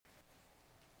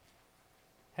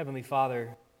Heavenly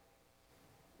Father,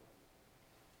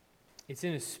 it's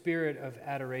in a spirit of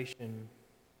adoration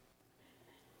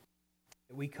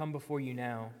that we come before you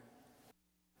now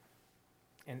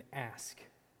and ask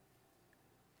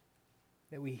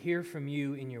that we hear from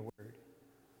you in your word.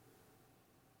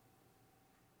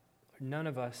 None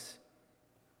of us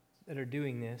that are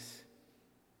doing this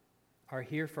are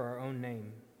here for our own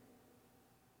name.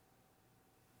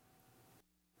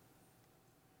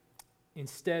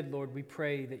 Instead, Lord, we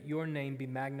pray that your name be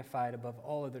magnified above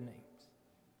all other names.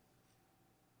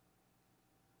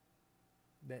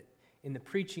 That in the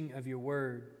preaching of your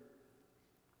word,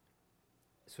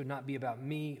 this would not be about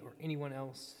me or anyone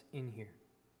else in here.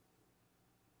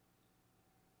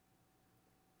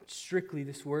 But strictly,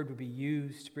 this word would be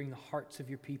used to bring the hearts of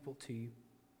your people to you,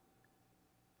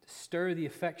 to stir the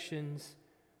affections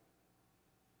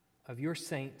of your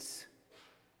saints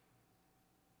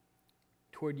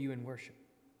toward you in worship.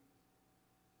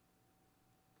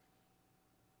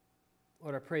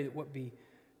 Lord, I pray that what be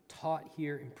taught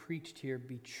here and preached here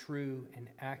be true and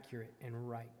accurate and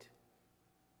right.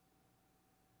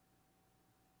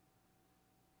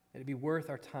 That it be worth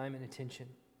our time and attention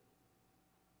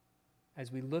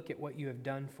as we look at what you have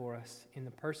done for us in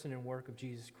the person and work of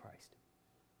Jesus Christ.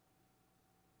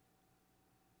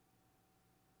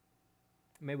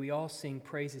 May we all sing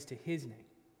praises to his name.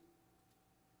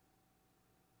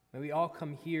 May we all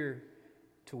come here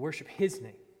to worship his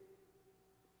name.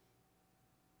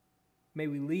 May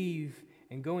we leave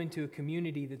and go into a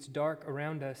community that's dark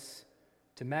around us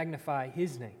to magnify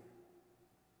his name.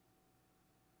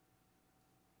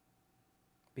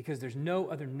 Because there's no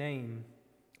other name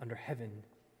under heaven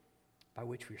by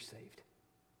which we are saved.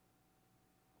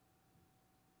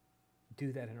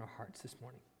 Do that in our hearts this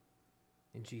morning.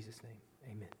 In Jesus'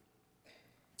 name, amen.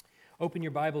 Open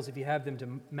your Bibles, if you have them,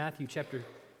 to Matthew chapter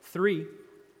 3.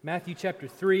 Matthew chapter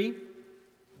 3. We're going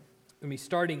to be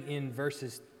starting in verse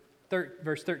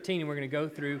 13, and we're going to go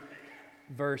through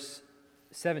verse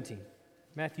 17.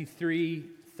 Matthew 3,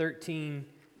 13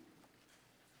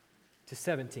 to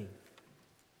 17.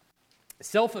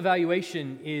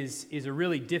 Self-evaluation is a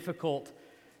really difficult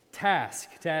task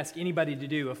to ask anybody to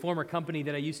do. A former company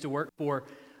that I used to work for,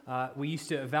 we used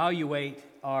to evaluate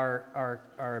our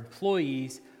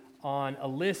employees on a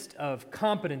list of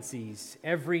competencies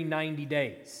every 90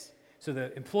 days. So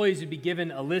the employees would be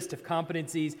given a list of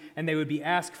competencies, and they would be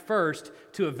asked first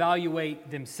to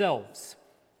evaluate themselves.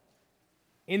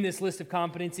 In this list of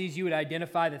competencies, you would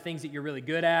identify the things that you're really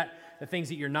good at, the things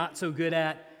that you're not so good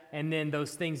at, and then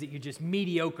those things that you're just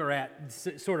mediocre at,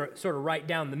 sort of right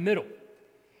down the middle.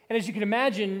 And as you can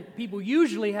imagine, people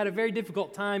usually had a very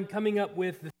difficult time coming up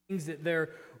with the things that they're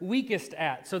weakest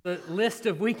at. So the list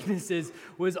of weaknesses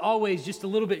was always just a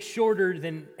little bit shorter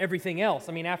than everything else.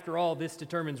 I mean, after all, this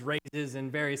determines raises and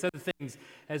various other things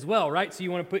as well, right? So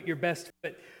you want to put your best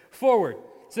foot forward.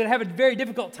 So they have a very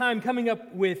difficult time coming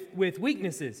up with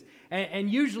weaknesses. And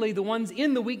usually the ones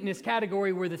in the weakness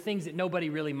category were the things that nobody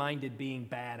really minded being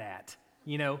bad at,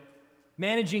 you know?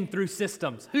 Managing through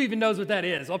systems. Who even knows what that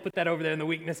is? I'll put that over there in the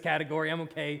weakness category. I'm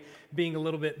okay being a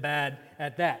little bit bad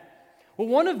at that. Well,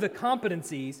 one of the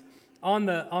competencies on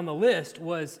the list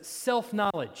was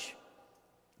self-knowledge,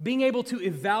 being able to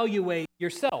evaluate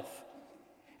yourself.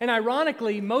 And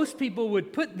ironically, most people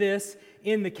would put this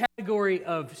in the category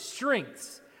of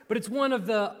strengths, but it's one of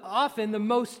often the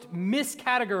most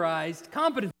miscategorized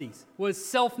competencies was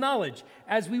self-knowledge,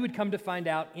 as we would come to find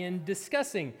out in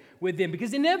discussing with them,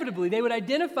 because inevitably they would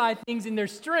identify things in their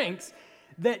strengths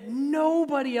that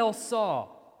nobody else saw.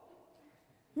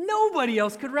 Nobody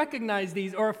else could recognize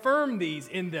these or affirm these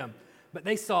in them, but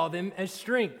they saw them as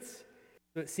strengths.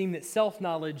 So it seemed that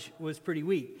self-knowledge was pretty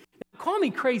weak. Now, call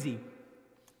me crazy,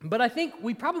 but I think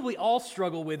we probably all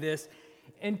struggle with this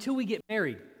until we get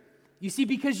married. You see,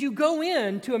 because you go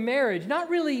into a marriage not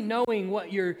really knowing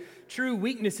what your true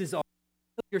weaknesses are.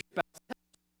 Your spouse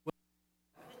tells you.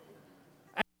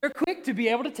 And they're quick to be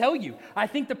able to tell you. I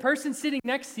think the person sitting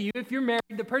next to you, if you're married,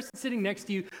 the person sitting next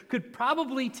to you could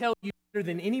probably tell you better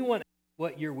than anyone else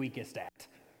what you're weakest at.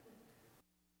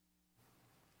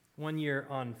 One year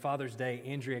on Father's Day,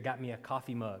 Andrea got me a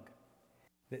coffee mug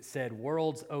that said,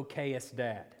 "World's okayest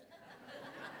dad."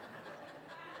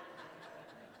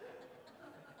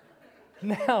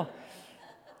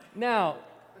 Now,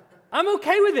 I'm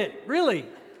okay with it, really.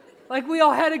 Like, we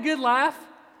all had a good laugh.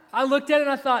 I looked at it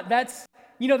and I thought, that's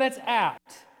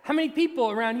apt. How many people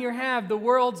around here have the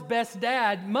world's best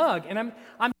dad mug? And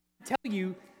I'm telling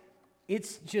you,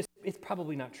 it's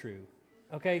probably not true,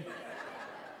 okay?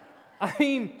 I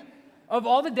mean, of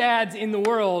all the dads in the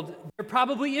world, there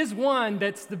probably is one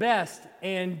that's the best,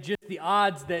 and just the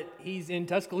odds that he's in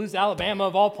Tuscaloosa, Alabama,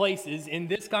 of all places, in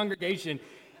this congregation,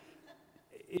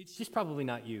 it's just probably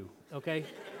not you, okay?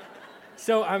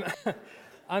 So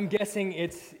I'm guessing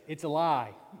it's a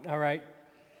lie, all right?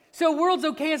 So world's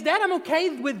okay as dad. I'm okay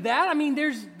with that. I mean,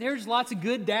 there's lots of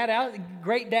great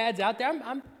dads out there.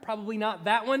 I'm probably not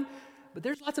that one, but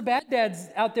there's lots of bad dads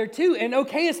out there too. And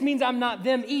okayest means I'm not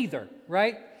them either,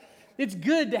 right? It's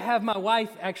good to have my wife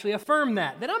actually affirm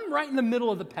that I'm right in the middle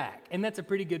of the pack, and that's a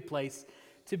pretty good place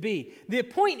to be. The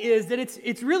point is that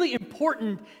it's really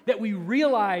important that we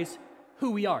realize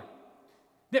who we are.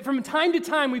 That from time to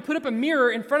time we put up a mirror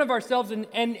in front of ourselves and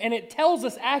it tells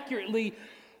us accurately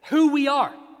who we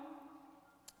are.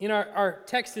 In our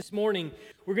text this morning,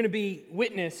 we're going to be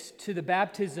witness to the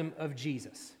baptism of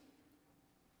Jesus.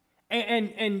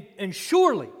 And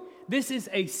surely this is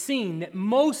a scene that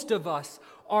most of us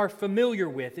are familiar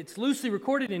with. It's loosely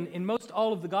recorded in most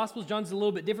all of the Gospels. John's a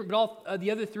little bit different, but all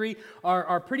the other three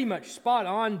are pretty much spot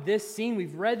on this scene.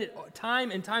 We've read it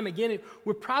time and time again.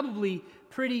 We're probably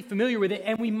pretty familiar with it,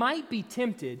 and we might be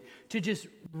tempted to just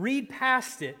read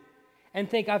past it and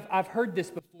think, I've heard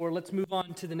this before, let's move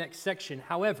on to the next section.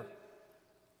 However,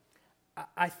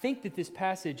 I think that this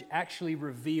passage actually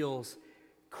reveals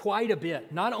quite a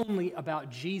bit, not only about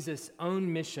Jesus'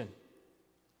 own mission,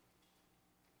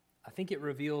 I think it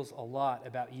reveals a lot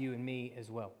about you and me as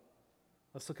well.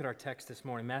 Let's look at our text this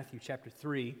morning, Matthew chapter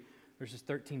 3, verses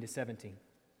 13 to 17.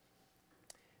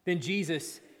 Then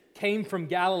Jesus came from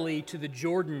Galilee to the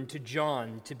Jordan to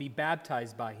John to be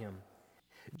baptized by him.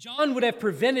 John would have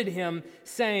prevented him,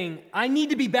 saying, I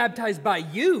need to be baptized by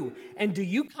you, and do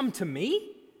you come to me?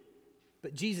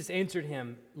 But Jesus answered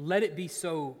him, let it be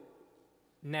so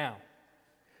now,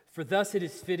 for thus it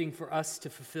is fitting for us to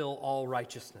fulfill all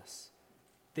righteousness.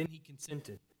 Then he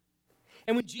consented.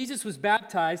 And when Jesus was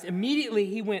baptized, immediately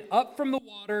he went up from the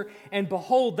water, and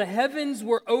behold, the heavens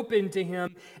were opened to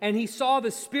him, and he saw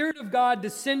the Spirit of God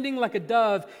descending like a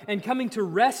dove and coming to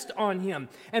rest on him.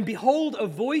 And behold, a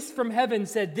voice from heaven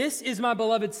said, this is my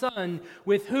beloved Son,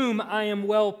 with whom I am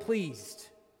well pleased.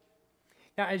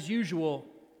 Now, as usual,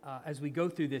 as we go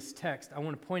through this text, I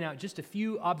want to point out just a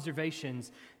few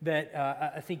observations that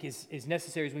I think is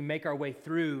necessary as we make our way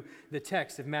through the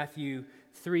text of Matthew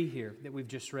 3 here that we've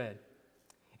just read.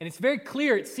 And it's very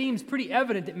clear, it seems pretty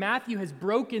evident that Matthew has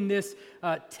broken this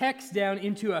text down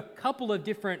into a couple of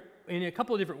different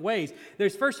ways.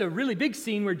 There's first a really big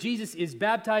scene where Jesus is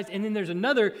baptized, and then there's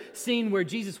another scene where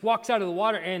Jesus walks out of the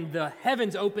water and the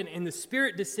heavens open and the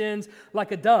Spirit descends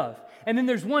like a dove. And then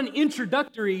there's one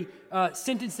introductory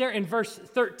sentence there in verse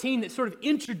 13 that sort of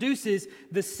introduces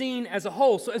the scene as a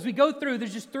whole. So as we go through,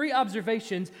 there's just three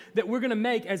observations that we're going to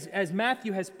make as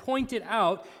Matthew has pointed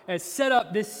out, as set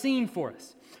up this scene for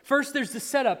us. First, there's the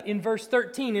setup in verse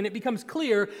 13, and it becomes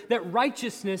clear that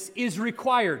righteousness is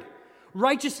required.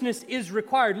 Righteousness is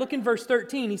required. Look in verse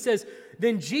 13. He says,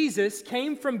 then Jesus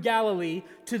came from Galilee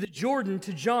to the Jordan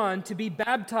to John to be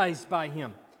baptized by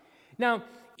him. Now,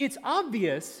 it's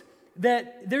obvious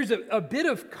that there's a bit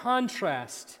of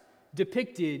contrast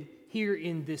depicted here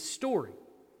in this story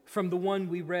from the one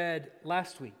we read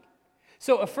last week.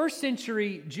 So a first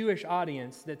century Jewish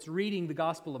audience that's reading the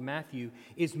Gospel of Matthew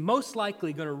is most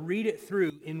likely going to read it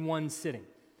through in one sitting.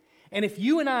 And if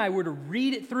you and I were to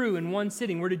read it through in one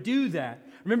sitting, were to do that,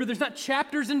 remember there's not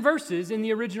chapters and verses in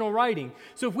the original writing.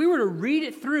 So if we were to read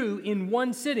it through in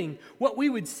one sitting, what we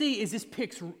would see is this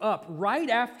picks up right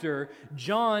after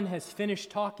John has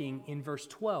finished talking in verse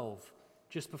 12,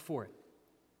 just before it.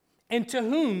 And to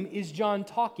whom is John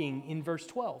talking in verse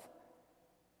 12?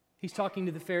 He's talking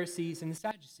to the Pharisees and the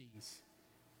Sadducees.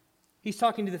 He's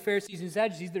talking to the Pharisees and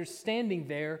Sadducees that are standing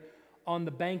there on the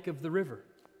bank of the river.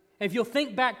 And if you'll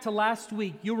think back to last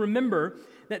week, you'll remember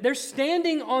that they're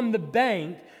standing on the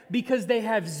bank because they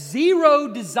have zero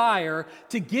desire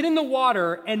to get in the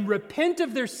water and repent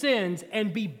of their sins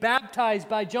and be baptized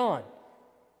by John.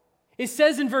 It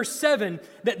says in verse 7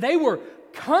 that they were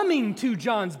coming to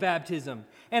John's baptism.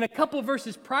 And a couple of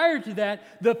verses prior to that,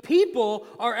 the people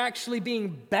are actually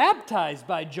being baptized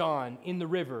by John in the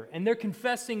river, and they're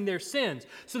confessing their sins.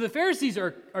 So the Pharisees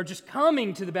are just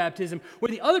coming to the baptism, where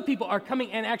the other people are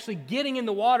coming and actually getting in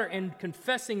the water and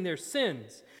confessing their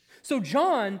sins. So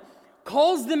John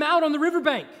calls them out on the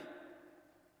riverbank.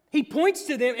 He points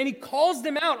to them and he calls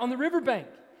them out on the riverbank.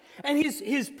 And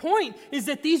his point is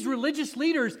that these religious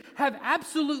leaders have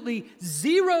absolutely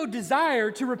zero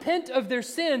desire to repent of their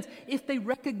sins if they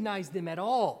recognize them at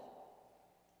all.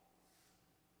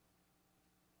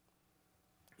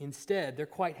 Instead, they're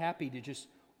quite happy to just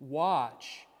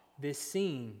watch this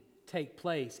scene take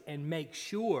place and make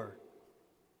sure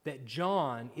that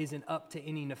John isn't up to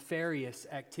any nefarious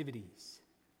activities.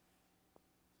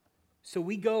 So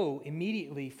we go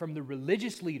immediately from the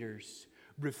religious leaders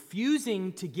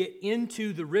refusing to get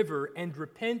into the river and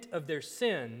repent of their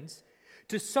sins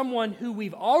to someone who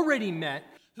we've already met,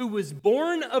 who was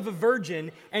born of a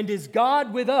virgin and is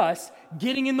God with us,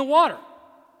 getting in the water.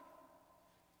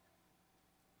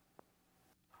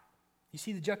 You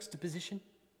see the juxtaposition?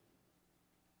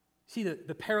 See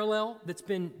the parallel that's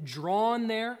been drawn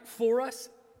there for us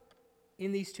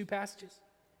in these two passages?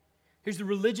 Here's the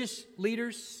religious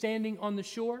leaders standing on the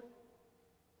shore.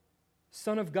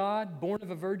 Son of God, born of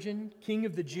a virgin, King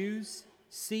of the Jews,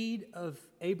 seed of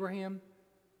Abraham,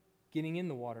 getting in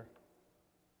the water.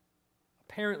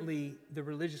 Apparently, the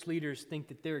religious leaders think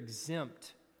that they're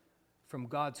exempt from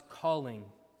God's calling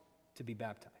to be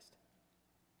baptized.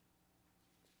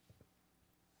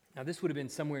 Now, this would have been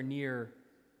somewhere near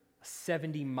a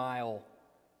 70-mile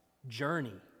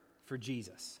journey for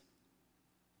Jesus.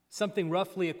 Something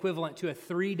roughly equivalent to a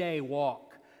 3-day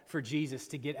walk for Jesus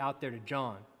to get out there to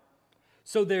John.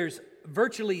 So there's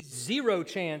virtually zero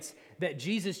chance that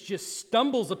Jesus just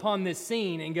stumbles upon this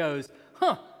scene and goes,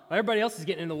 well, everybody else is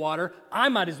getting in the water. I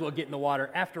might as well get in the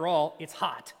water. After all, it's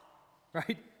hot,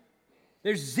 right?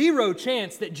 There's zero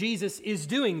chance that Jesus is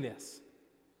doing this.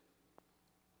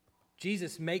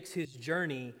 Jesus makes his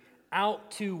journey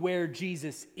out to where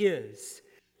Jesus is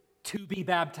to be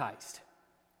baptized.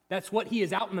 That's what he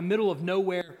is out in the middle of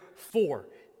nowhere for,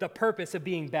 the purpose of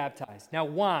being baptized. Now,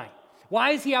 why?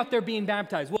 Why is he out there being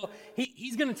baptized? Well,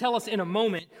 he's going to tell us in a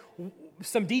moment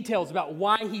some details about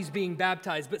why he's being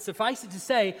baptized, but suffice it to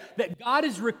say that God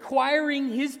is requiring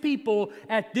his people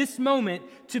at this moment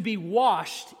to be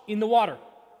washed in the water.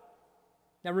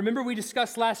 Now, remember we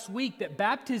discussed last week that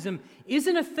baptism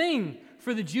isn't a thing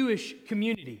for the Jewish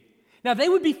community. Now, they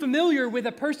would be familiar with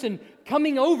a person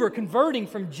coming over, converting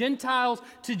from Gentiles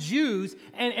to Jews,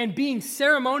 and being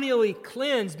ceremonially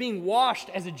cleansed, being washed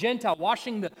as a Gentile,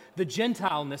 washing the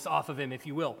Gentileness off of him, if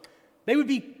you will. They would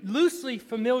be loosely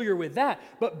familiar with that.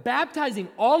 But baptizing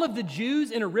all of the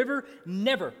Jews in a river,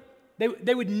 never.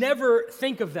 They would never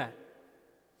think of that.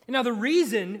 Now, the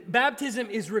reason baptism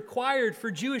is required for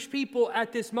Jewish people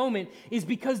at this moment is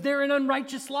because they're an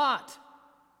unrighteous lot.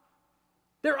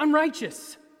 They're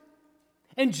unrighteous.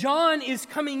 And John is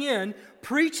coming in,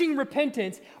 preaching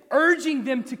repentance, urging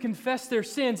them to confess their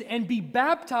sins and be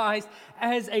baptized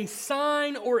as a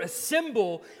sign or a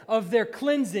symbol of their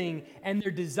cleansing and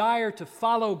their desire to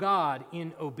follow God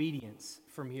in obedience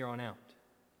from here on out.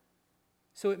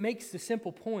 So it makes the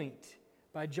simple point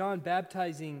by John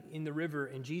baptizing in the river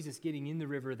and Jesus getting in the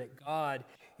river that God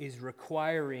is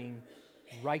requiring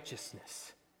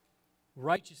righteousness.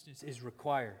 Righteousness is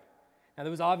required. Now,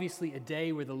 there was obviously a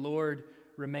day where the Lord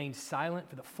remained silent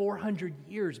for the 400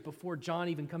 years before John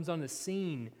even comes on the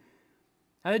scene.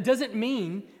 Now, that doesn't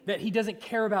mean that he doesn't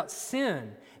care about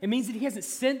sin. It means that he hasn't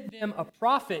sent them a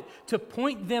prophet to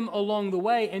point them along the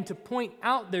way and to point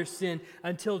out their sin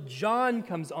until John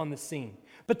comes on the scene.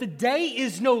 But the day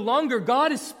is no longer.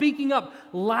 God is speaking up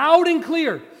loud and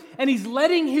clear, and he's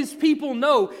letting his people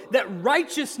know that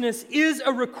righteousness is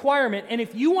a requirement. And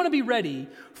if you want to be ready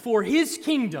for his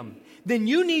kingdom, then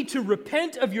you need to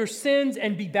repent of your sins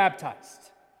and be baptized.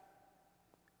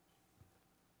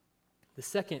 The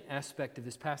second aspect of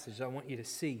this passage I want you to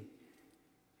see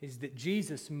is that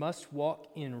Jesus must walk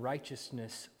in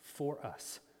righteousness for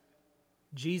us.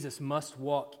 Jesus must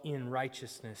walk in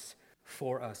righteousness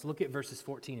for us. Look at verses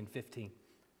 14 and 15.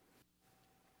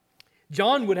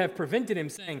 John would have prevented him,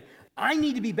 saying, I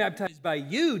need to be baptized by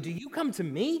you. Do you come to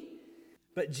me?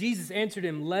 But Jesus answered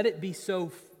him, let it be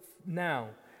so now,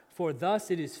 for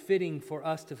thus it is fitting for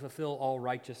us to fulfill all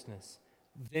righteousness.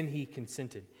 Then he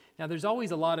consented. Now, there's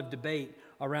always a lot of debate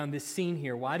around this scene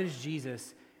here. Why does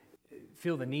Jesus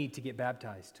feel the need to get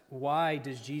baptized? Why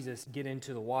does Jesus get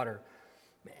into the water?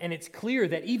 And it's clear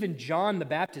that even John the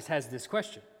Baptist has this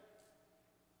question.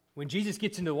 When Jesus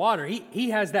gets into the water, he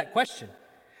has that question.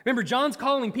 Remember, John's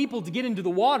calling people to get into the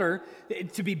water,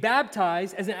 to be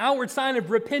baptized as an outward sign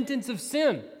of repentance of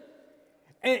sin.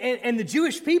 And the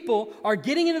Jewish people are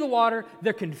getting into the water,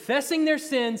 they're confessing their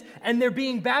sins, and they're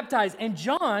being baptized. And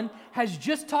John has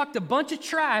just talked a bunch of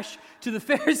trash to the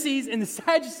Pharisees and the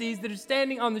Sadducees that are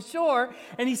standing on the shore,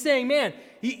 and he's saying, man,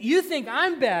 you think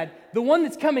I'm bad. The one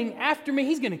that's coming after me,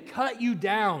 he's going to cut you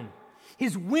down.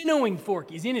 His winnowing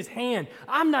fork is in his hand.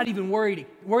 I'm not even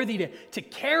worthy to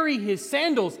carry his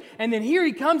sandals. And then here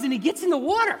he comes and he gets in the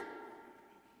water.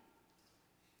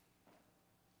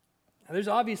 Now, there's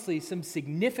obviously some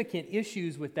significant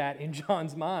issues with that in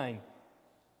John's mind.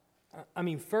 I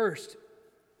mean, first,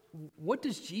 what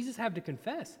does Jesus have to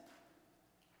confess?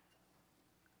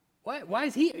 Why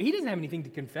is he doesn't have anything to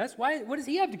confess. What does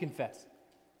he have to confess?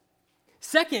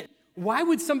 Second, why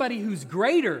would somebody who's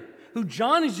greater, who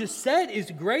John has just said is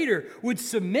greater, would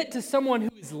submit to someone who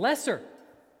is lesser?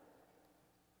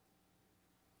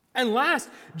 And last,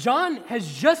 John has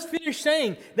just finished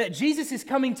saying that Jesus is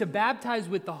coming to baptize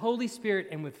with the Holy Spirit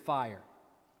and with fire,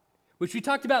 which we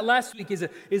talked about last week is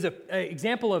an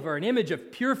example of, or an image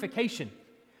of purification.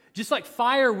 Just like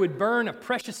fire would burn a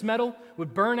precious metal,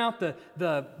 would burn out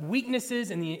the weaknesses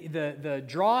and the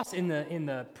dross in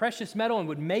the precious metal and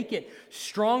would make it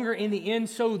stronger in the end,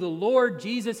 so the Lord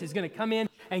Jesus is going to come in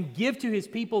and give to his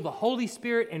people the Holy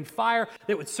Spirit and fire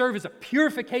that would serve as a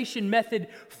purification method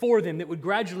for them, that would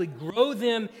gradually grow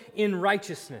them in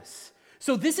righteousness.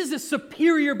 So this is a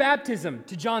superior baptism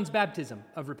to John's baptism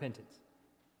of repentance.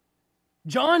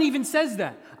 John even says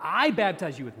that. I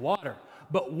baptize you with water,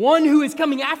 but one who is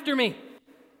coming after me,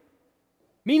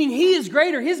 meaning he is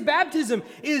greater. His baptism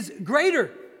is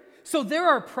greater. So there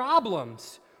are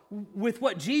problems with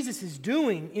what Jesus is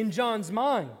doing in John's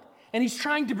mind. And he's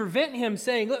trying to prevent him,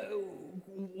 saying, look,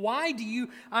 why do you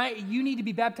need to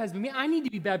be baptized by me? I need to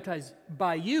be baptized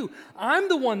by you. I'm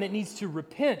the one that needs to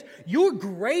repent. You're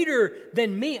greater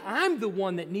than me. I'm the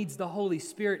one that needs the Holy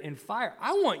Spirit and fire.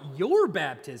 I want your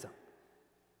baptism.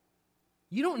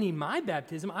 You don't need my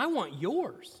baptism. I want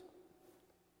yours.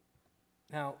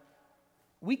 Now,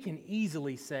 we can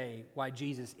easily say why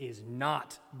Jesus is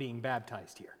not being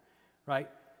baptized here, right?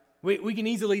 We can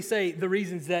easily say the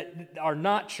reasons that are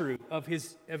not true of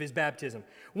his baptism.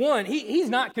 One, he's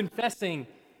not confessing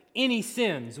any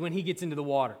sins when he gets into the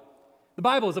water. The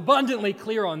Bible is abundantly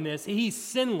clear on this. He's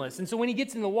sinless. And so when he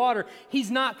gets in the water,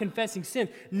 he's not confessing sin.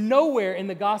 Nowhere in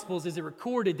the Gospels is it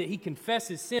recorded that he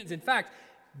confesses sins. In fact,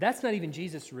 that's not even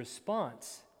Jesus'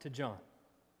 response to John.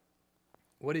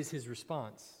 What is his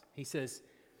response? He says,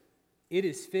 "It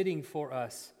is fitting for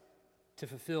us to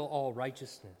fulfill all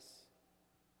righteousness."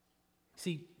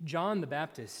 See, John the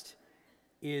Baptist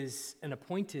is an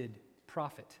appointed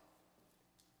prophet.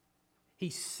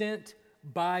 He's sent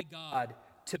by God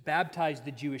to baptize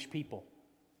the Jewish people,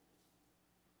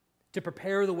 to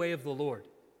prepare the way of the Lord.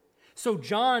 So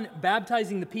John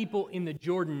baptizing the people in the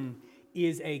Jordan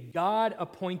is a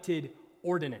God-appointed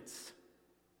ordinance.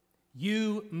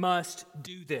 You must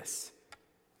do this.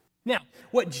 Now,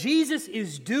 what Jesus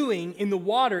is doing in the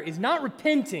water is not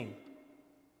repenting.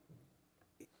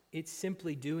 It's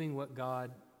simply doing what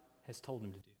God has told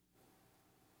him to do.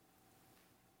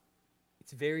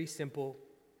 It's very simple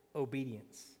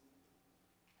obedience.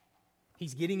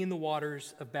 He's getting in the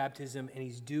waters of baptism and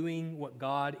he's doing what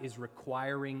God is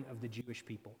requiring of the Jewish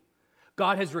people.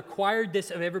 God has required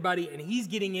this of everybody, and he's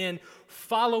getting in,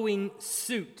 following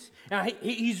suit. Now,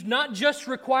 he's not just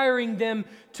requiring them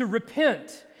to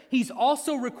repent. He's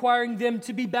also requiring them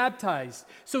to be baptized.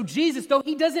 So Jesus, though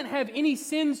he doesn't have any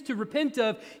sins to repent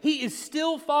of, he is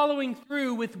still following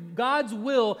through with God's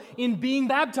will in being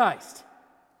baptized.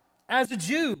 As a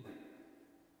Jew,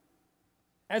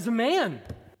 as a man.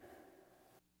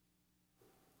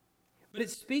 But it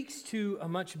speaks to a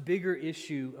much bigger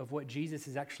issue of what Jesus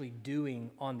is actually doing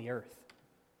on the earth.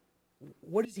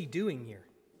 What is he doing here?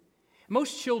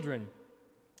 Most children,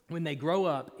 when they grow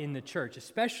up in the church,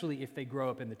 especially if they grow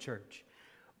up in the church,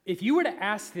 if you were to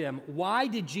ask them, why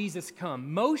did Jesus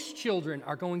come? Most children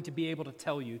are going to be able to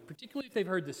tell you, particularly if they've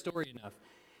heard the story enough,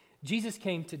 Jesus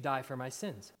came to die for my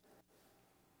sins.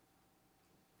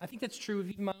 I think that's true of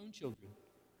even my own children.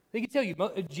 They can tell you,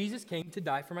 Jesus came to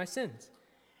die for my sins.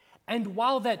 And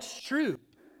while that's true,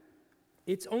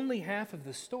 it's only half of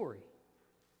the story.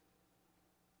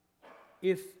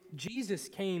 If Jesus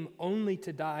came only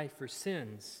to die for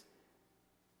sins,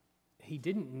 he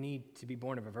didn't need to be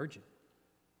born of a virgin.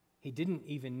 He didn't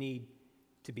even need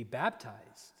to be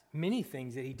baptized. Many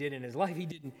things that he did in his life, he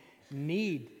didn't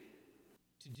need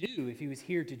to do if he was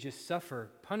here to just suffer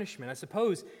punishment. I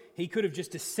suppose he could have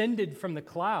just descended from the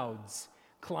clouds,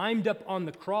 climbed up on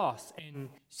the cross, and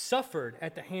suffered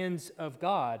at the hands of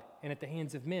God and at the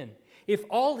hands of men. If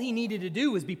all he needed to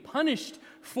do was be punished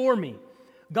for me,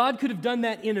 God could have done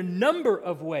that in a number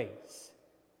of ways.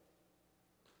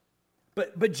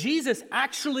 But Jesus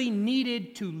actually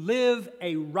needed to live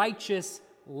a righteous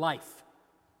life.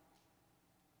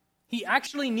 He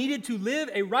actually needed to live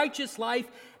a righteous life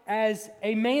as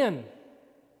a man.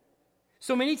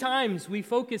 So many times we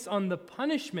focus on the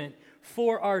punishment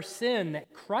for our sin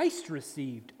that Christ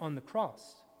received on the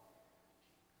cross,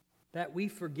 that we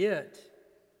forget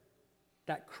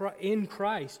that in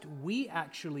Christ we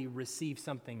actually receive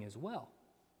something as well.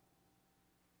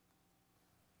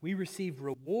 We receive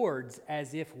rewards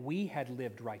as if we had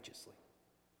lived righteously.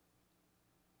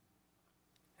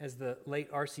 As the late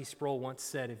R.C. Sproul once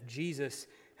said, if Jesus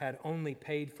had only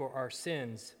paid for our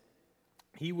sins,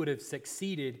 he would have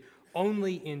succeeded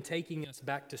only in taking us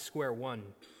back to square one.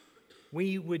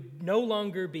 We would no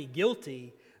longer be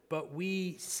guilty, but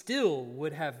we still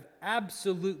would have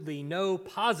absolutely no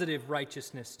positive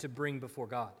righteousness to bring before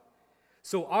God.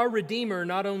 So our Redeemer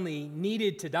not only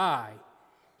needed to die,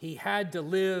 he had to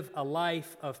live a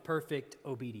life of perfect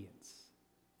obedience.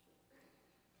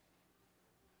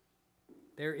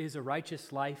 There is a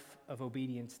righteous life of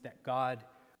obedience that God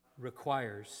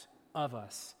requires of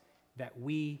us that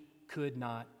we could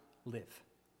not live.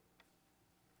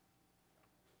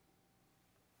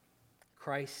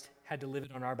 Christ had to live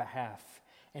it on our behalf.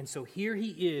 And so here he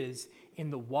is in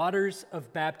the waters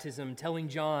of baptism telling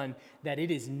John that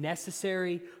it is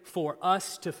necessary for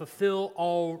us to fulfill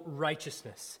all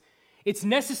righteousness. It's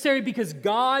necessary because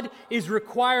God is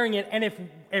requiring it. And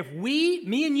if we,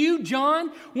 me and you,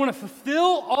 John, want to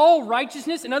fulfill all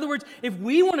righteousness, in other words, if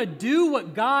we want to do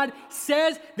what God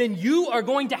says, then you are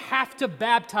going to have to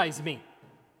baptize me.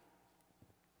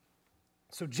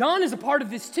 So John is a part of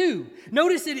this too.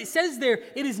 Notice that it says there,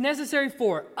 it is necessary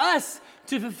for us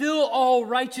to fulfill all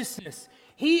righteousness.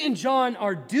 He and John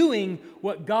are doing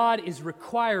what God is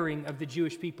requiring of the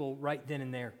Jewish people right then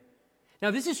and there. Now,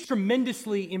 this is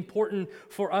tremendously important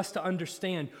for us to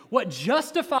understand. What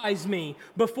justifies me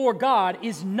before God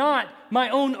is not my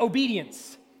own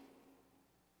obedience.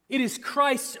 It is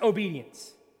Christ's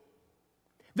obedience.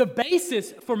 The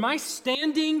basis for my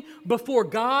standing before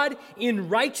God in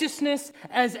righteousness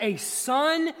as a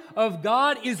son of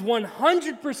God is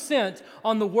 100%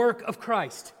 on the work of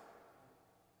Christ.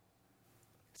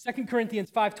 2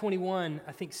 Corinthians 5:21,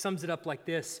 I think, sums it up like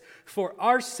this. For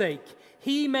our sake,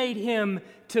 he made him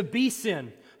to be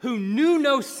sin, who knew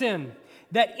no sin,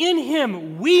 that in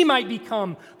him we might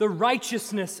become the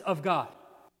righteousness of God.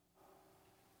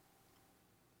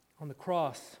 On the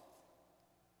cross,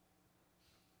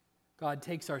 God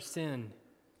takes our sin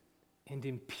and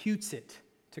imputes it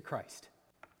to Christ.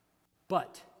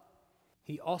 But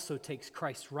he also takes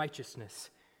Christ's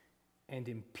righteousness and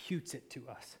imputes it to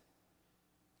us.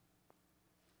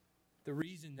 The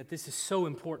reason that this is so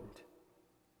important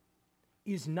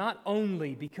is not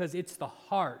only because it's the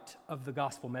heart of the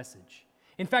gospel message.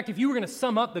 In fact, if you were going to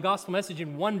sum up the gospel message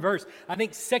in one verse, I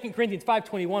think 2 Corinthians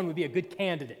 5:21 would be a good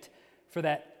candidate for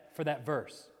that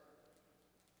verse.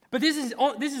 But this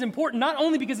is important not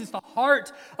only because it's the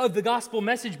heart of the gospel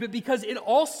message, but because it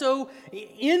also,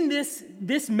 in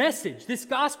this message, this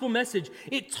gospel message,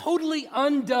 it totally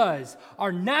undoes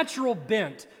our natural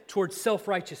bent towards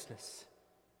self-righteousness.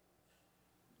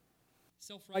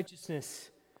 Self-righteousness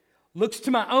looks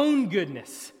to my own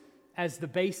goodness as the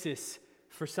basis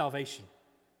for salvation,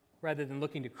 rather than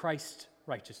looking to Christ's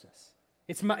righteousness.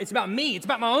 It's about me. It's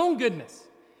about my own goodness.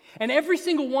 And every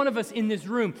single one of us in this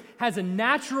room has a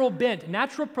natural bent,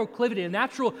 natural proclivity, a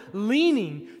natural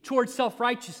leaning towards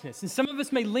self-righteousness. And some of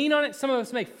us may lean on it, some of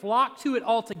us may flock to it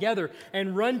altogether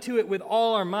and run to it with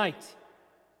all our might.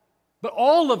 But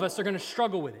all of us are going to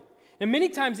struggle with it. And many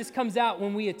times this comes out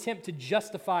when we attempt to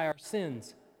justify our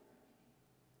sins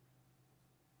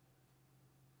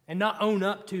and not own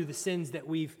up to the sins that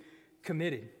we've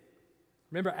committed.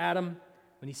 Remember Adam,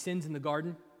 when he sins in the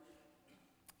garden?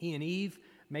 He and Eve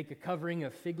make a covering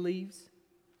of fig leaves,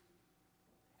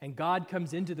 and God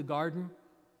comes into the garden,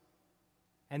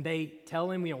 and they tell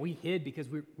him, we hid because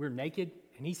we're naked.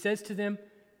 And he says to them,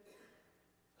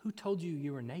 who told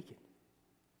you were naked?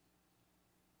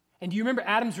 And do you remember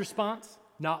Adam's response?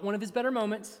 Not one of his better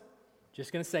moments.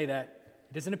 Just going to say that.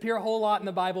 It doesn't appear a whole lot in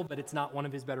the Bible, but it's not one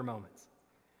of his better moments.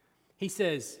 He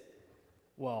says,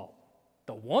 well,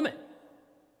 the woman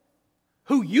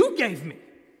who you gave me,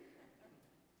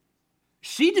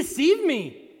 she deceived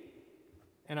me.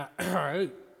 And I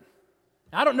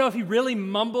don't know if he really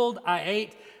mumbled, I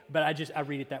ate, but I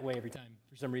read it that way every time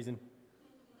for some reason.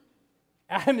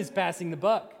 Adam is passing the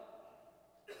buck.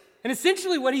 And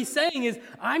essentially what he's saying is,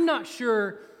 I'm not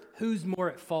sure who's more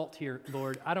at fault here,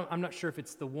 Lord. I'm not sure if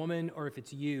it's the woman or if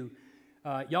it's you.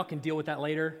 Y'all can deal with that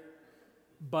later,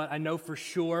 but I know for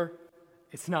sure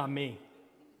it's not me.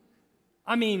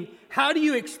 I mean, how do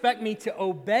you expect me to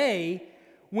obey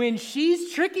when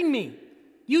she's tricking me?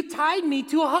 You tied me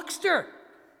to a huckster.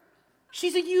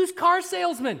 She's a used car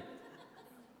salesman.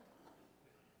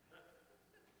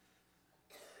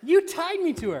 You tied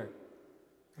me to her.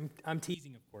 I'm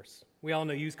teasing, of course. We all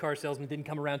know used car salesmen didn't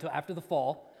come around until after the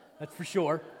fall. That's for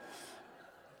sure.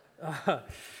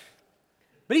 But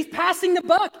But he's passing the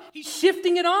buck. He's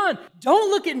shifting it on.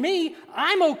 Don't look at me.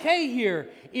 I'm okay here.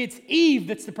 It's Eve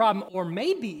that's the problem. Or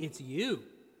maybe it's you.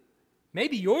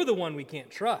 Maybe you're the one we can't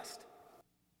trust.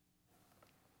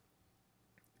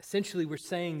 Essentially, we're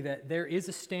saying that there is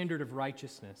a standard of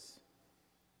righteousness,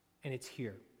 and it's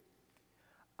here.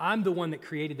 I'm the one that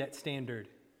created that standard.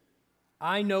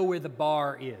 I know where the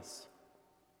bar is.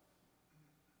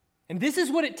 And this is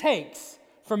what it takes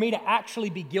for me to actually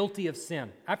be guilty of sin.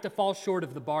 I have to fall short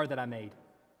of the bar that I made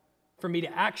for me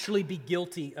to actually be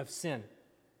guilty of sin.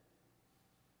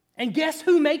 And guess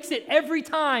who makes it every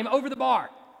time over the bar?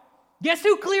 Guess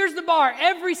who clears the bar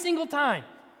every single time?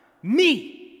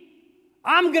 Me.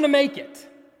 I'm going to make it.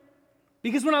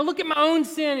 Because when I look at my own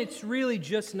sin, it's really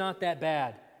just not that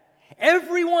bad.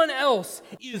 Everyone else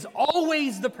is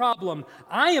always the problem.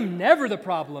 I am never the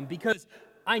problem because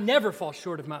I never fall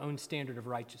short of my own standard of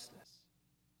righteousness.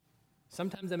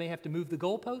 Sometimes I may have to move the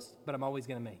goalpost, but I'm always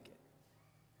going to make it.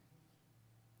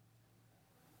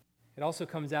 It also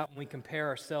comes out when we compare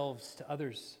ourselves to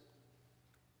others.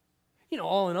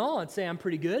 All in all, I'd say I'm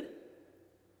pretty good.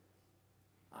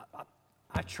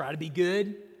 I try to be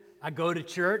good. I go to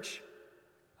church.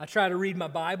 I try to read my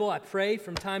Bible. I pray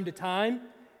from time to time.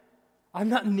 I'm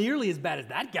not nearly as bad as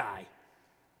that guy.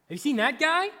 Have you seen that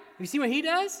guy? Have you seen what he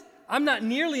does? I'm not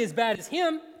nearly as bad as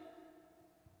him.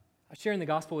 I was sharing the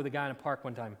gospel with a guy in a park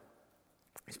one time.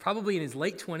 He's probably in his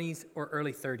late 20s or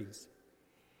early 30s.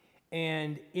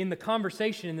 And in the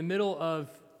conversation, in the middle of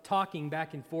talking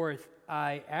back and forth,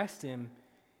 I asked him,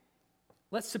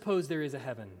 let's suppose there is a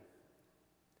heaven.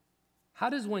 How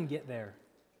does one get there?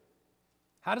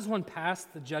 How does one pass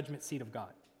the judgment seat of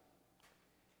God?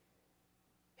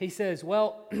 He says,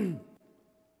 well,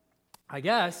 I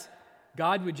guess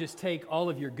God would just take all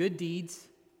of your good deeds,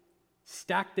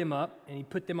 stack them up, and he'd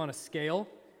put them on a scale,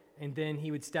 and then he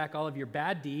would stack all of your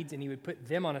bad deeds, and he would put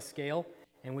them on a scale,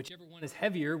 and whichever one is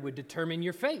heavier would determine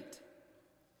your fate.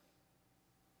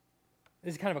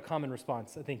 This is kind of a common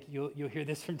response. I think you'll hear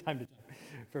this from time to time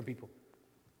from people.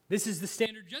 This is the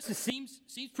standard of justice. Seems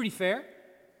pretty fair.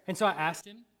 And so I asked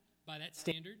him, by that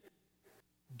standard,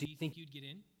 do you think you'd get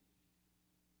in?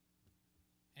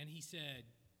 And he said,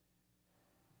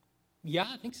 yeah,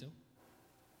 I think so.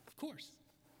 Of course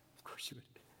you would.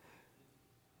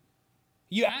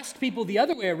 You ask people the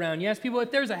other way around. You ask people,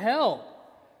 if there's a hell,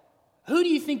 who do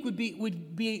you think would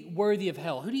be worthy of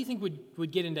hell? Who do you think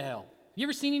would get into hell? Have you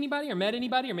ever seen anybody or met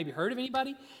anybody or maybe heard of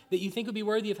anybody that you think would be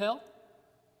worthy of hell?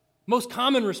 Most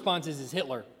common responses is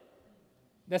Hitler.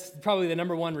 That's probably the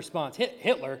number one response.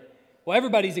 Hitler? Well,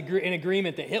 everybody's in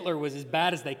agreement that Hitler was as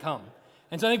bad as they come.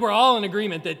 And so I think we're all in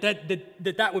agreement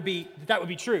that would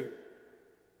be true.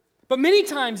 But many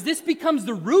times this becomes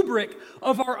the rubric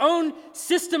of our own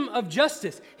system of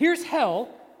justice. Here's hell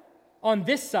on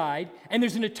this side, and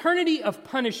there's an eternity of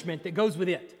punishment that goes with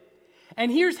it.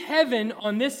 And here's heaven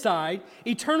on this side,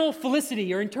 eternal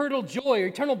felicity or eternal joy or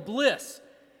eternal bliss.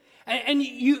 And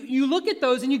you look at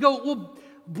those and you go, well,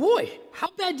 boy, how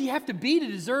bad do you have to be to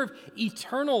deserve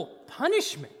eternal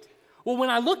punishment? Well, when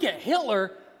I look at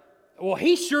Hitler, well,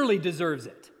 he surely deserves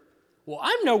it. Well,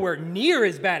 I'm nowhere near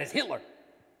as bad as Hitler.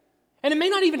 And it may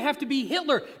not even have to be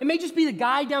Hitler. It may just be the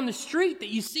guy down the street that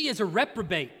you see as a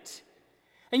reprobate.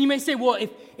 And you may say, well,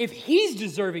 if he's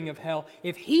deserving of hell,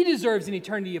 if he deserves an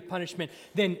eternity of punishment,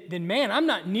 then man, I'm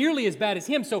not nearly as bad as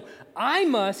him. So I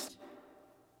must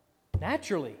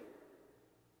naturally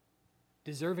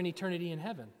deserve an eternity in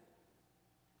heaven.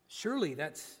 Surely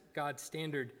that's God's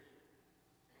standard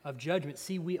of judgment.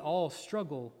 See, we all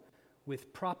struggle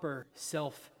with proper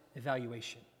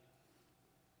self-evaluation.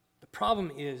 The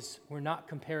problem is we're not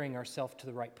comparing ourselves to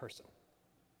the right person.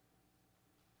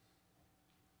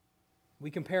 We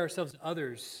compare ourselves to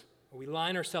others, or we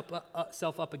line ourselves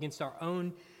up against our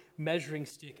own measuring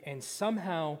stick, and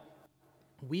somehow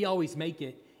we always make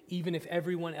it, even if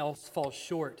everyone else falls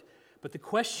short. But the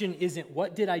question isn't,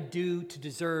 what did I do to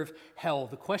deserve hell?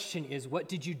 The question is, what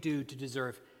did you do to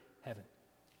deserve heaven?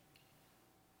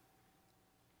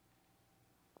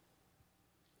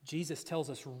 Jesus tells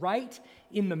us right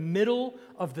in the middle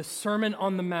of the Sermon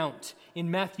on the Mount in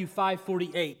Matthew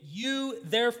 5:48, you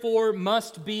therefore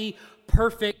must be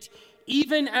perfect,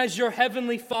 even as your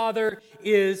heavenly Father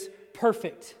is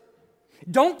perfect.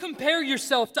 Don't compare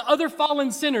yourself to other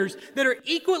fallen sinners that are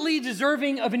equally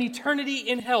deserving of an eternity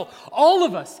in hell. All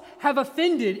of us have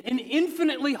offended an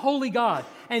infinitely holy God,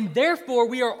 and therefore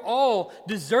we are all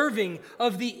deserving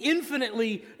of the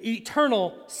infinitely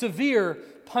eternal, severe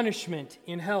punishment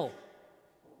in hell.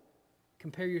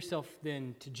 Compare yourself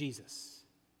then to Jesus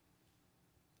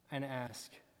and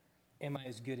ask, am I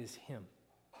as good as him?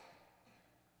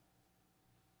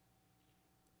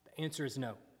 The answer is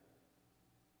no.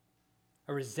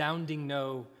 A resounding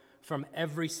no from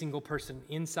every single person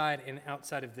inside and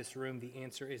outside of this room. The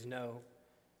answer is no.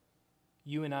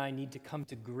 You and I need to come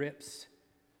to grips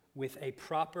with a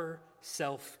proper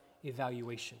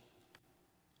self-evaluation.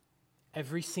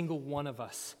 Every single one of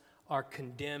us are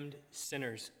condemned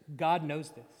sinners. God knows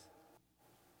this.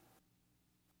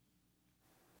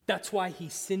 That's why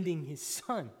he's sending his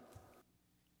son.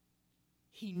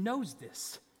 He knows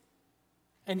this.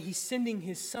 And he's sending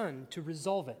his son to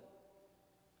resolve it.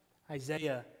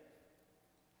 Isaiah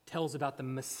tells about the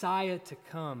Messiah to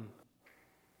come.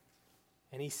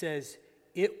 And he says,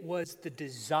 it was the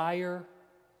desire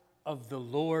of the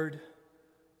Lord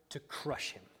to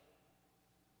crush him.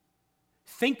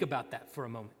 Think about that for a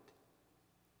moment.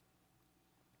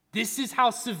 This is how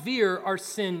severe our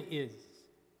sin is.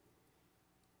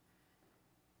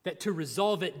 That to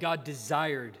resolve it, God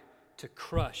desired to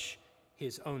crush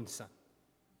his own son.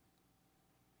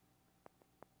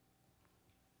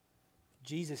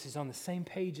 Jesus is on the same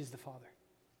page as the Father.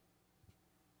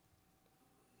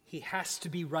 He has to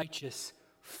be righteous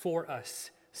for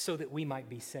us so that we might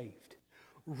be saved.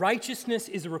 Righteousness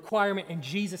is a requirement, and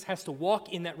Jesus has to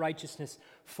walk in that righteousness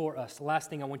for us. The last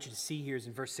thing I want you to see here is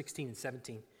in verse 16 and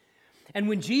 17. And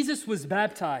when Jesus was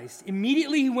baptized,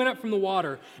 immediately he went up from the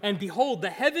water, and behold, the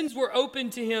heavens were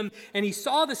opened to him, and he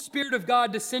saw the Spirit of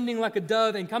God descending like a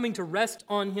dove and coming to rest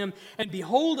on him. And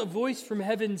behold, a voice from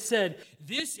heaven said,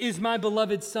 "This is my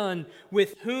beloved Son,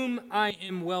 with whom I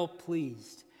am well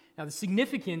pleased." Now, the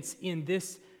significance in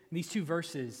these two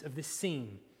verses of this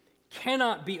scene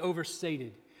cannot be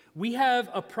overstated. We have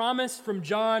a promise from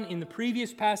John in the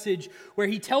previous passage where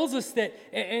he tells us that,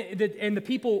 and the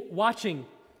people watching,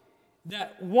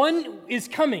 that one is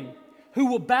coming who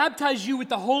will baptize you with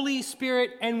the Holy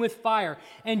Spirit and with fire.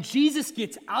 And Jesus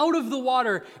gets out of the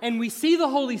water, and we see the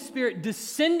Holy Spirit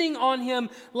descending on him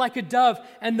like a dove,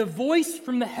 and the voice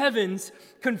from the heavens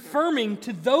confirming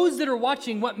to those that are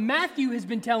watching what Matthew has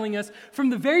been telling us from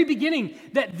the very beginning,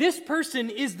 that this person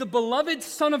is the beloved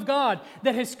Son of God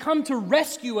that has come to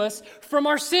rescue us from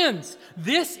our sins.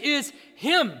 This is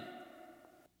him.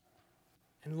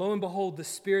 And lo and behold, the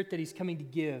Spirit that he's coming to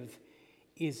give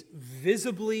is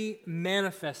visibly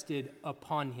manifested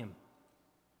upon him.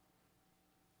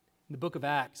 In the book of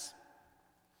Acts,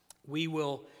 we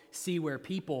will see where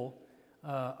people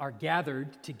are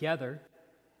gathered together,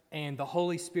 and the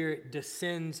Holy Spirit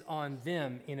descends on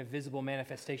them in a visible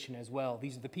manifestation as well.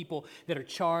 These are the people that are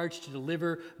charged to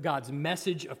deliver God's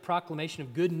message of proclamation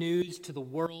of good news to the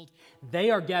world. They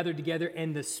are gathered together,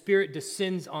 and the Spirit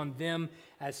descends on them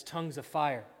as tongues of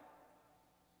fire.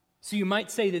 So you might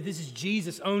say that this is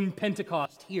Jesus' own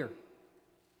Pentecost here.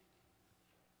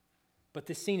 But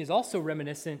this scene is also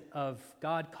reminiscent of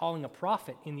God calling a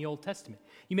prophet in the Old Testament.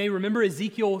 You may remember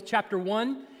Ezekiel chapter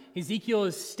 1. Ezekiel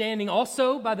is standing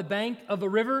also by the bank of a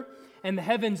river, and the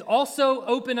heavens also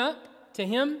open up to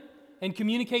him and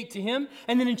communicate to him.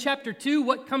 And then in chapter 2,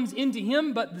 what comes into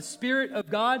him but the Spirit of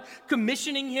God,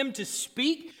 commissioning him to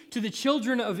speak to the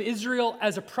children of Israel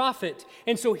as a prophet.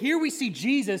 And so here we see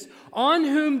Jesus, on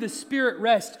whom the Spirit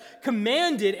rests,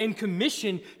 commanded and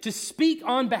commissioned to speak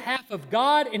on behalf of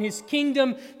God and his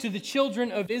kingdom to the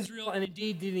children of Israel, and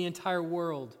indeed to the entire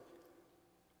world.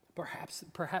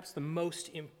 Perhaps the most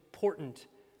important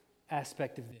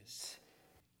aspect of this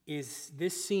is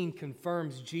this scene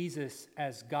confirms Jesus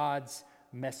as God's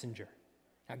messenger.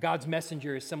 Now, God's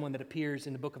messenger is someone that appears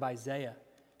in the book of Isaiah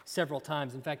several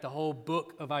times. In fact, the whole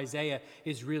book of Isaiah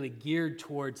is really geared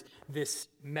towards this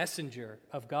messenger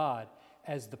of God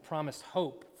as the promised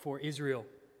hope for Israel.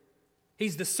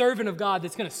 He's the servant of God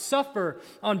that's going to suffer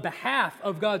on behalf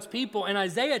of God's people. And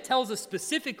Isaiah tells us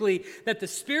specifically that the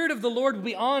Spirit of the Lord will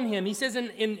be on him. He says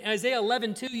in Isaiah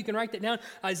 11:2, you can write that down,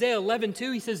 Isaiah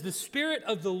 11:2, he says, the Spirit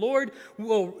of the Lord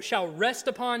shall rest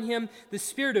upon him, the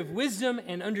Spirit of wisdom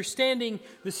and understanding,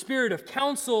 the Spirit of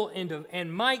counsel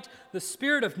and might, the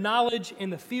Spirit of knowledge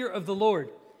and the fear of the Lord.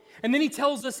 And then he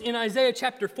tells us in Isaiah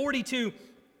chapter 42,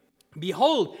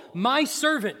 behold, my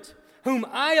servant, whom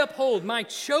I uphold, my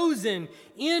chosen,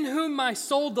 in whom my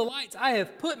soul delights. I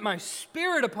have put my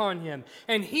Spirit upon him,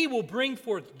 and he will bring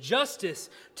forth justice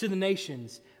to the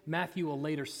nations. Matthew will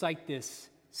later cite this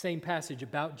same passage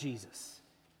about Jesus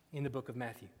in the book of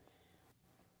Matthew.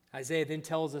 Isaiah then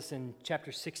tells us in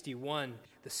chapter 61,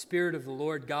 the Spirit of the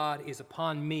Lord God is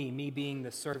upon me being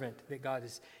the servant that God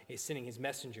is sending his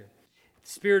messenger. The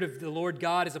Spirit of the Lord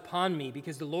God is upon me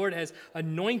because the Lord has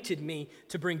anointed me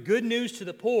to bring good news to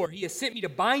the poor. He has sent me to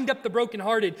bind up the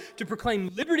brokenhearted, to proclaim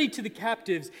liberty to the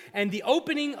captives, and the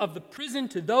opening of the prison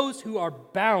to those who are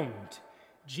bound.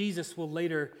 Jesus will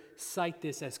later cite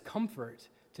this as comfort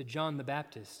to John the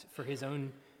Baptist for his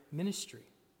own ministry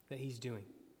that he's doing.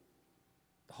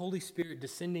 The Holy Spirit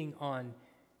descending on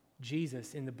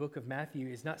Jesus in the book of Matthew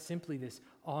is not simply this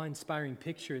awe-inspiring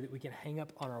picture that we can hang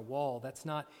up on our wall. That's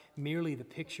not merely the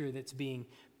picture that's being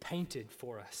painted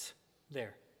for us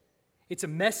there. It's a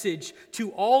message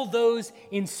to all those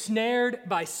ensnared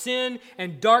by sin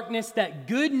and darkness that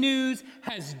good news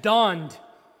has dawned.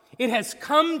 It has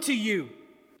come to you.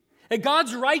 That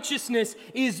God's righteousness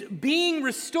is being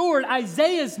restored.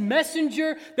 Isaiah's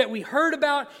messenger that we heard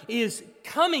about is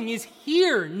coming, is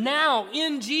here now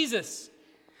in Jesus.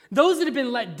 Those that have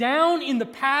been let down in the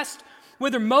past,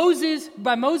 whether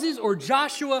by Moses or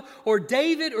Joshua or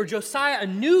David or Josiah, a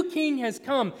new king has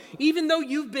come. Even though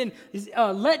you've been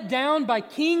let down by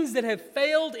kings that have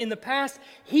failed in the past,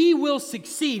 he will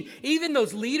succeed. Even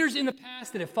those leaders in the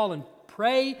past that have fallen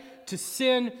prey to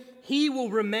sin, he will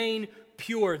remain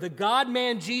pure. The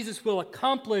God-man Jesus will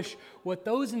accomplish what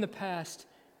those in the past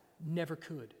never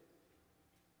could.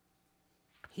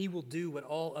 He will do what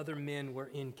all other men were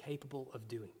incapable of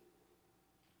doing.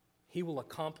 He will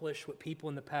accomplish what people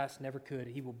in the past never could.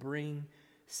 He will bring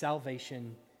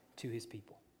salvation to his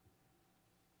people.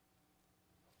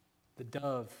 The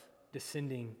dove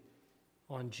descending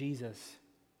on Jesus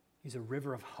is a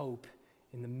river of hope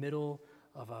in the middle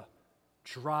of a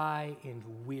dry and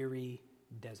weary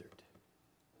desert.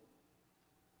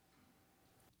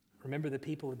 Remember, the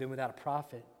people have been without a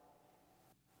prophet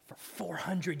for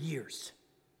 400 years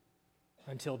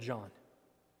until John.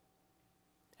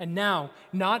 And now,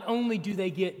 not only do they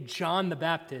get John the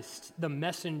Baptist, the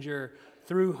messenger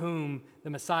through whom the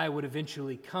Messiah would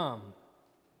eventually come,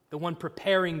 the one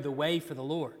preparing the way for the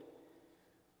Lord,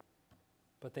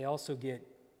 but they also get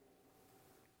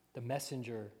the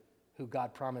messenger who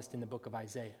God promised in the book of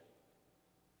Isaiah,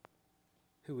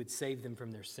 who would save them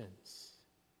from their sins.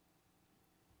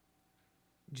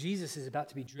 Jesus is about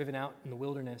to be driven out in the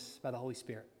wilderness by the Holy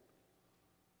Spirit.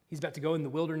 He's about to go in the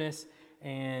wilderness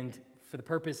and for the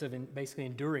purpose of basically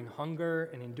enduring hunger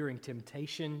and enduring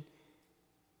temptation.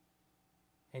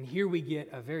 And here we get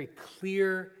a very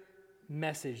clear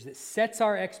message that sets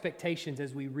our expectations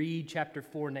as we read chapter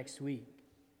 4 next week.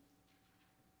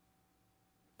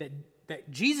 That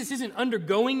Jesus isn't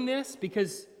undergoing this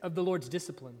because of the Lord's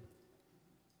discipline.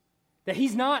 That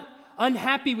he's not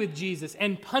unhappy with Jesus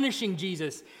and punishing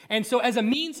Jesus. And so as a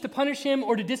means to punish him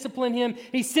or to discipline him,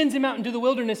 he sends him out into the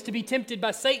wilderness to be tempted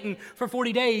by Satan for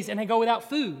 40 days and go without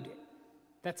food.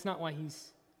 That's not why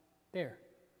he's there.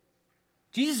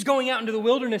 Jesus is going out into the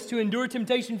wilderness to endure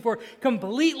temptation for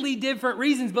completely different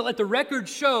reasons, but let the record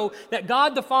show that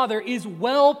God the Father is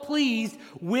well pleased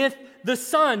with the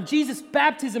Son. Jesus'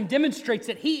 baptism demonstrates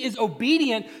that he is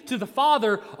obedient to the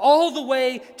Father all the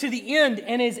way to the end,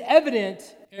 and it's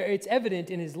evident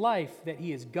in his life that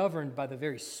he is governed by the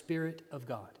very Spirit of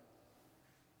God.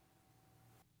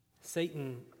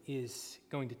 Satan is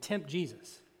going to tempt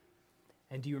Jesus.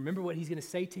 And do you remember what he's going to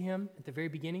say to him at the very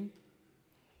beginning?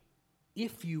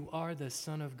 If you are the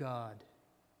Son of God.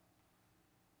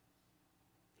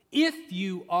 If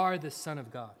you are the Son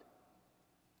of God.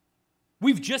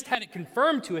 We've just had it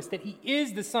confirmed to us that he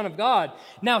is the Son of God.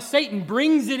 Now Satan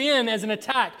brings it in as an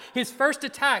attack, his first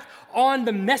attack on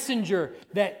the messenger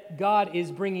that God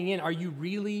is bringing in. Are you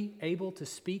really able to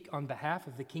speak on behalf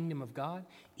of the kingdom of God?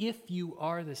 If you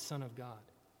are the Son of God.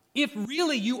 If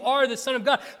really you are the Son of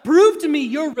God, prove to me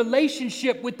your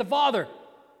relationship with the Father.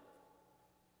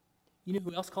 You know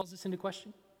who else calls this into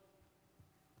question?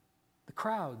 The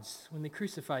crowds when they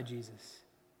crucified Jesus.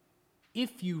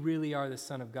 If you really are the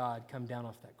Son of God, come down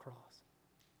off that cross.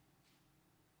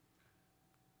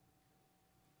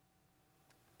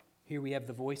 Here we have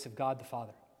the voice of God the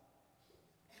Father,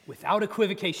 without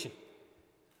equivocation,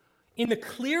 in the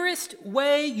clearest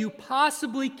way you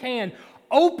possibly can,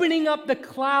 opening up the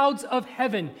clouds of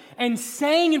heaven and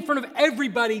saying in front of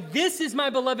everybody, "This is my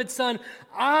beloved Son,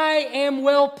 I am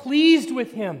well pleased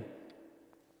with him."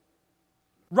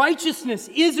 Righteousness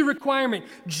is a requirement.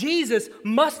 Jesus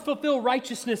must fulfill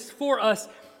righteousness for us.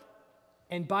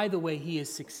 And by the way, he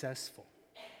is successful.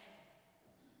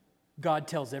 God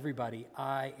tells everybody,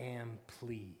 "I am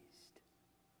pleased."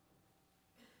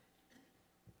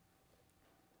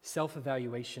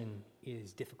 Self-evaluation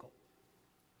is difficult.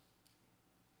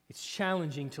 It's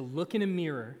challenging to look in a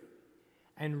mirror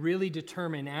and really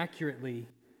determine accurately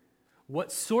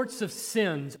what sorts of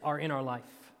sins are in our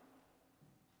life.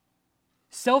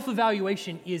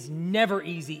 Self-evaluation is never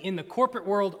easy in the corporate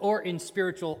world or in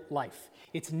spiritual life.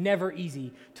 It's never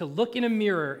easy to look in a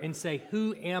mirror and say,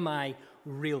 who am I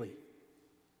really?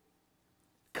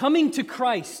 Coming to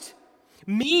Christ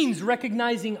means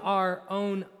recognizing our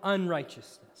own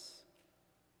unrighteousness.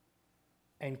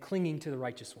 and clinging to the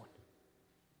righteous one.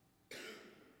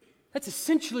 That's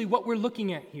essentially what we're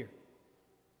looking at here.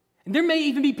 And there may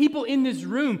even be people in this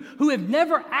room who have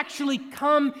never actually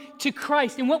come to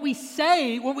Christ. And what we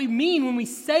mean when we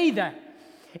say that,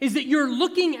 is that you're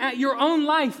looking at your own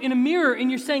life in a mirror and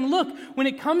you're saying, look, when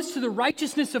it comes to the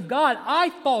righteousness of God, I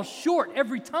fall short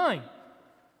every time.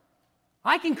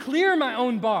 I can clear my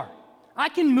own bar. I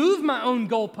can move my own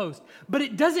goalpost, but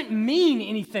it doesn't mean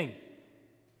anything.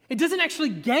 It doesn't actually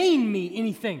gain me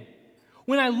anything.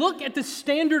 When I look at the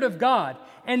standard of God,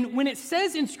 and when it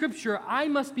says in Scripture, I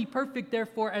must be perfect,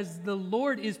 therefore, as the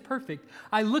Lord is perfect,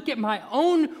 I look at my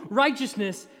own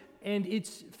righteousness and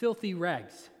it's filthy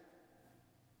rags.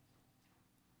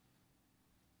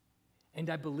 And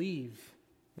I believe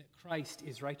that Christ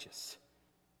is righteous.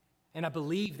 And I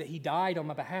believe that He died on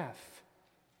my behalf.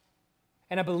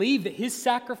 And I believe that His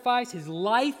sacrifice, His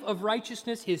life of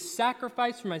righteousness, His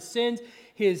sacrifice for my sins,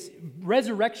 His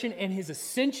resurrection, and His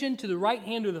ascension to the right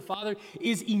hand of the Father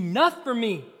is enough for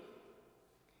me.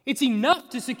 It's enough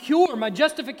to secure my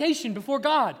justification before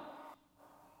God.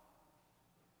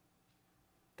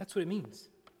 That's what it means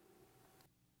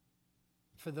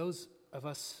for those of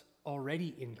us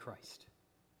already in Christ.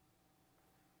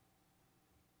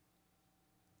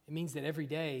 It means that every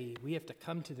day we have to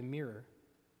come to the mirror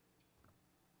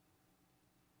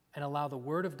and allow the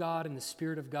Word of God and the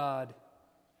Spirit of God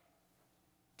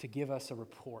to give us a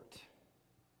report,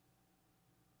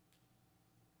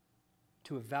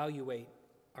 to evaluate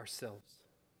ourselves,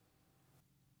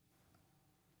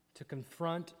 to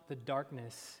confront the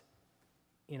darkness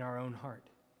in our own heart.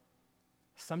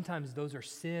 Sometimes those are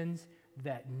sins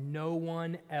that no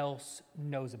one else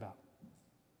knows about.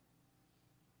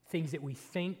 Things that we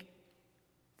think,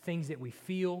 things that we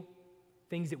feel,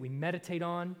 things that we meditate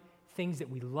on, things that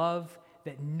we love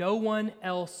that no one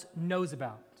else knows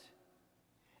about.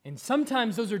 And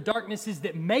sometimes those are darknesses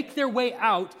that make their way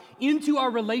out into our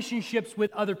relationships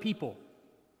with other people.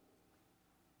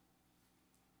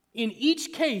 In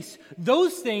each case,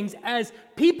 those things, as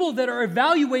people that are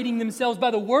evaluating themselves by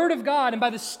the Word of God and by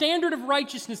the standard of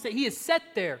righteousness that He has set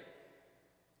there,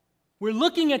 we're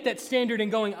looking at that standard and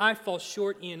going, I fall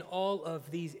short in all of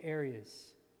these areas.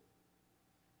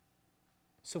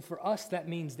 So for us, that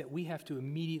means that we have to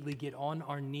immediately get on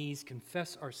our knees,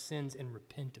 confess our sins, and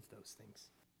repent of those things.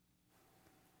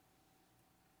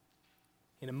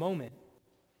 In a moment,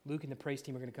 Luke and the praise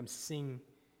team are going to come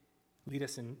lead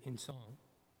us in song.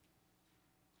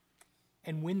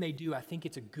 And when they do, I think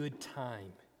it's a good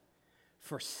time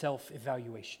for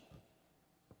self-evaluation.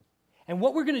 And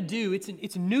what we're going to do,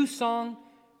 it's a new song.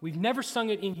 We've never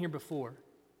sung it in here before.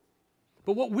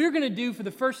 But what we're going to do for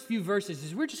the first few verses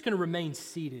is we're just going to remain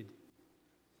seated.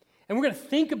 And we're going to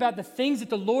think about the things that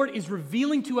the Lord is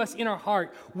revealing to us in our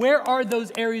heart. Where are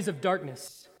those areas of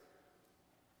darkness?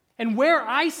 And where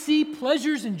I see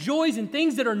pleasures and joys and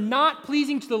things that are not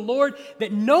pleasing to the Lord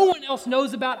that no one else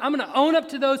knows about, I'm going to own up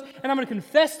to those and I'm going to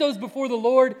confess those before the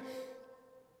Lord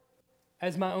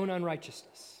as my own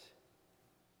unrighteousness.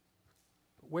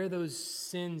 But where those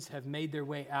sins have made their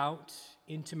way out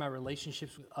into my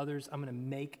relationships with others, I'm going to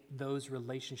make those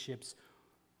relationships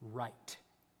right.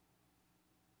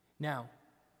 Now,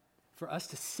 for us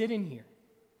to sit in here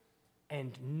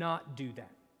and not do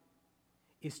that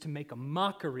is to make a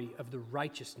mockery of the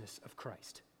righteousness of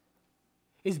Christ.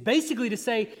 Is basically to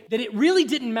say that it really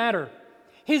didn't matter.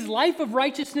 His life of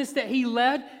righteousness that He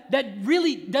led, that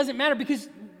really doesn't matter, because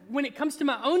when it comes to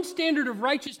my own standard of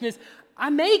righteousness,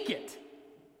 I make it.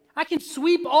 I can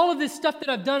sweep all of this stuff that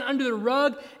I've done under the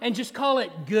rug and just call it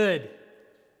good.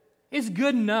 It's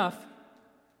good enough.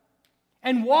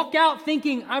 And walk out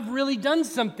thinking I've really done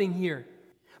something here.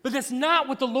 But that's not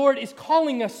what the Lord is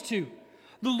calling us to.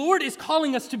 The Lord is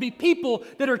calling us to be people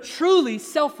that are truly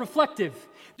self-reflective,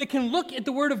 that can look at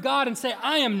the Word of God and say,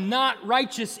 I am not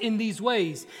righteous in these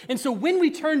ways. And so when we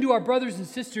turn to our brothers and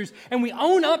sisters and we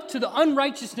own up to the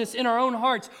unrighteousness in our own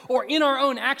hearts or in our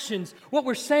own actions, what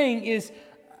we're saying is,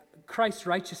 Christ's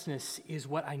righteousness is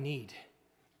what I need.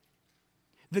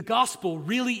 The gospel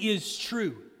really is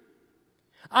true.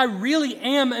 I really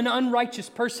am an unrighteous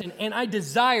person, and I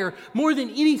desire more than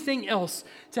anything else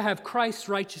to have Christ's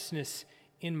righteousness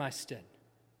in my stead.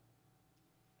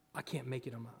 I can't make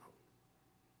it on my own.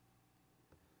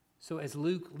 So as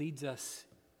Luke leads us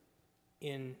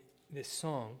in this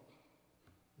song,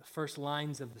 the first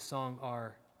lines of the song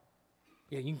are,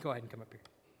 you can go ahead and come up here.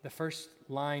 The first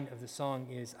line of the song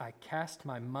is, I cast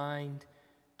my mind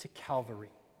to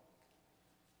Calvary,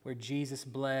 where Jesus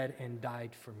bled and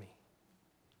died for me.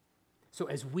 So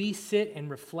as we sit and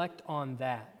reflect on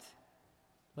that,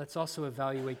 let's also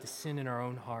evaluate the sin in our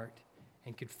own heart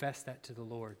and confess that to the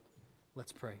Lord.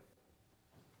 Let's pray.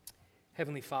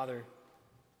 Heavenly Father,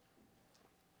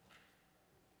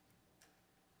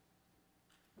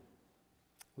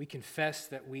 we confess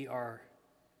that we are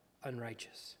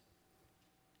unrighteous.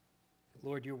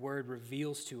 Lord, your word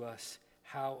reveals to us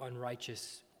how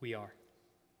unrighteous we are.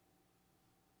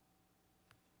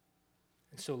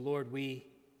 And so, Lord, we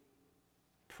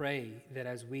pray that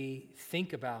as we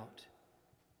think about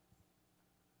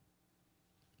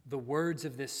the words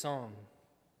of this song,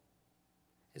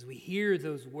 as we hear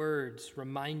those words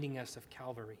reminding us of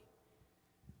Calvary,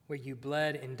 where you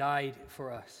bled and died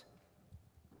for us,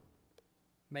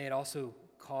 may it also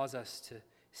cause us to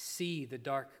see the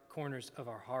dark corners of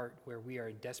our heart where we are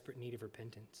in desperate need of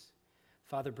repentance.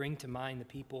 Father, bring to mind the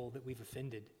people that we've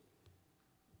offended,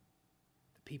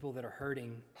 the people that are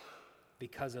hurting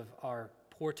because of our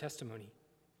poor testimony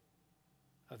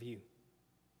of you.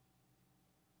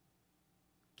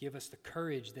 Give us the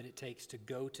courage that it takes to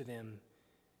go to them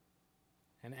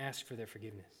and ask for their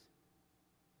forgiveness.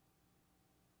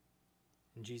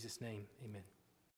 In Jesus' name, amen.